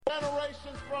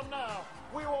Generations from now,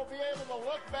 we will be able to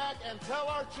look back and tell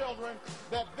our children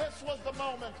that this was the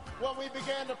moment when we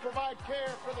began to provide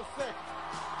care for the sick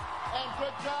and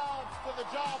good jobs to the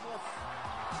jobless.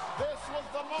 This was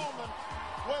the moment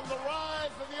when the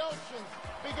rise of the oceans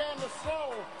began to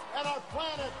slow and our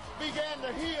planet began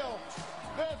to heal.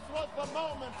 This was the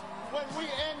moment when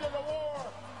we ended a war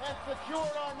and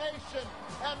secured our nation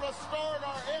and restored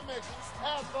our image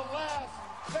as the last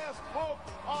best hope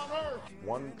on earth.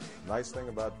 One nice thing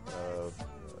about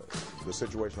the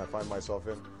situation I find myself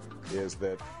in is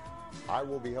that I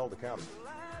will be held accountable.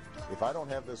 If I don't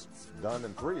have this done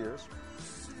in 3 years,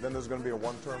 then there's going to be a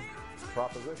one-term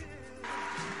proposition.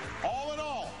 All in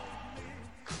all,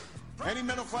 many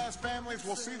middle-class families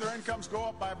will see their incomes go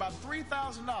up by about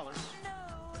 $3,000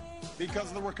 because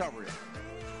of the recovery,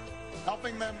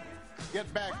 helping them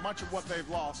get back much of what they've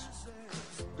lost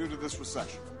due to this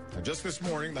recession. And just this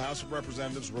morning, the House of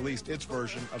Representatives released its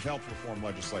version of health reform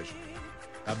legislation.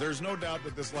 Now, there's no doubt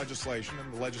that this legislation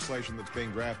and the legislation that's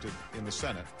being drafted in the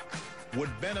Senate would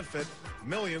benefit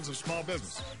millions of small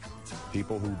businesses.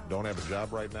 People who don't have a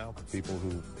job right now, people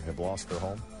who have lost their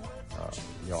home,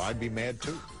 I'd be mad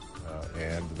too.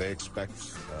 And they expect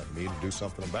me to do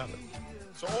something about it.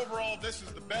 So overall, this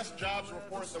is the best jobs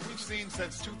report that we've seen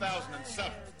since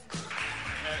 2007.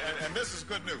 And this is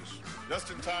good news, just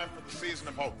in time for the season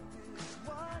of hope.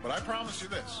 But I promise you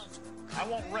this, I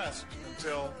won't rest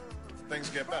until things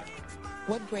get better.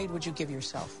 What grade would you give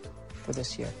yourself for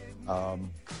this year?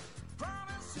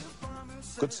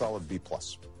 Good solid B+.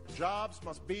 Jobs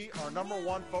must be our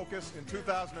 #1 focus in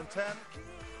 2010.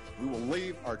 We will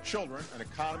leave our children an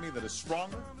economy that is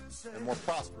stronger and more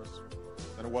prosperous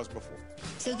than it was before.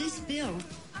 So this bill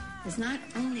is not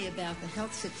only about the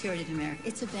health security of America,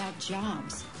 it's about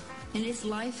jobs. In its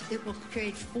life, it will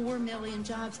create 4 million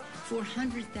jobs,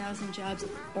 400,000 jobs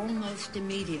almost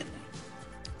immediately.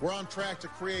 We're on track to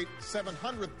create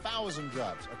 700,000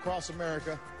 jobs across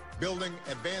America, building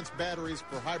advanced batteries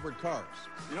for hybrid cars.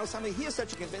 You know something? He is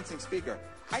such a convincing speaker.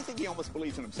 I think he almost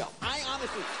believes in himself. I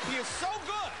honestly, he is so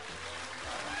good.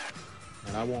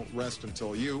 And I won't rest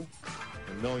until you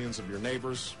and millions of your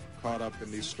neighbors caught up in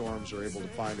these storms are able to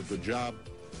find a good job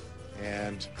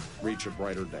and reach a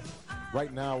brighter day.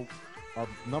 Right now, our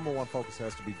 #1 focus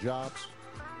has to be jobs,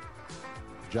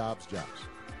 jobs, jobs.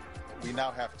 We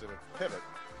now have to pivot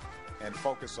and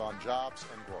focus on jobs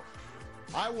and growth.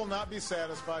 I will not be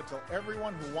satisfied till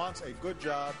everyone who wants a good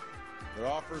job that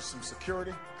offers some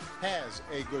security has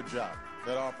a good job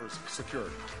that offers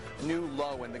security. A new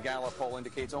low in the Gallup poll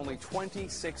indicates only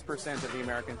 26% of the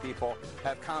American people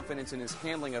have confidence in his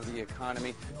handling of the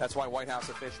economy. That's why White House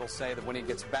officials say that when he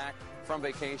gets back from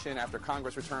vacation after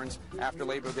Congress returns after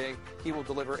Labor Day, he will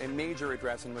deliver a major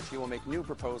address in which he will make new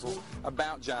proposals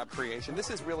about job creation. This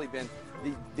has really been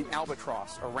the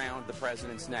albatross around the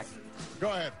president's neck. Go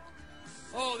ahead.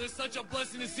 Oh, it's such a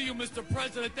blessing to see you, Mr.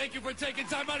 President. Thank you for taking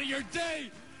time out of your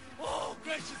day. Oh,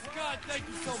 gracious God, thank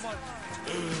you so much.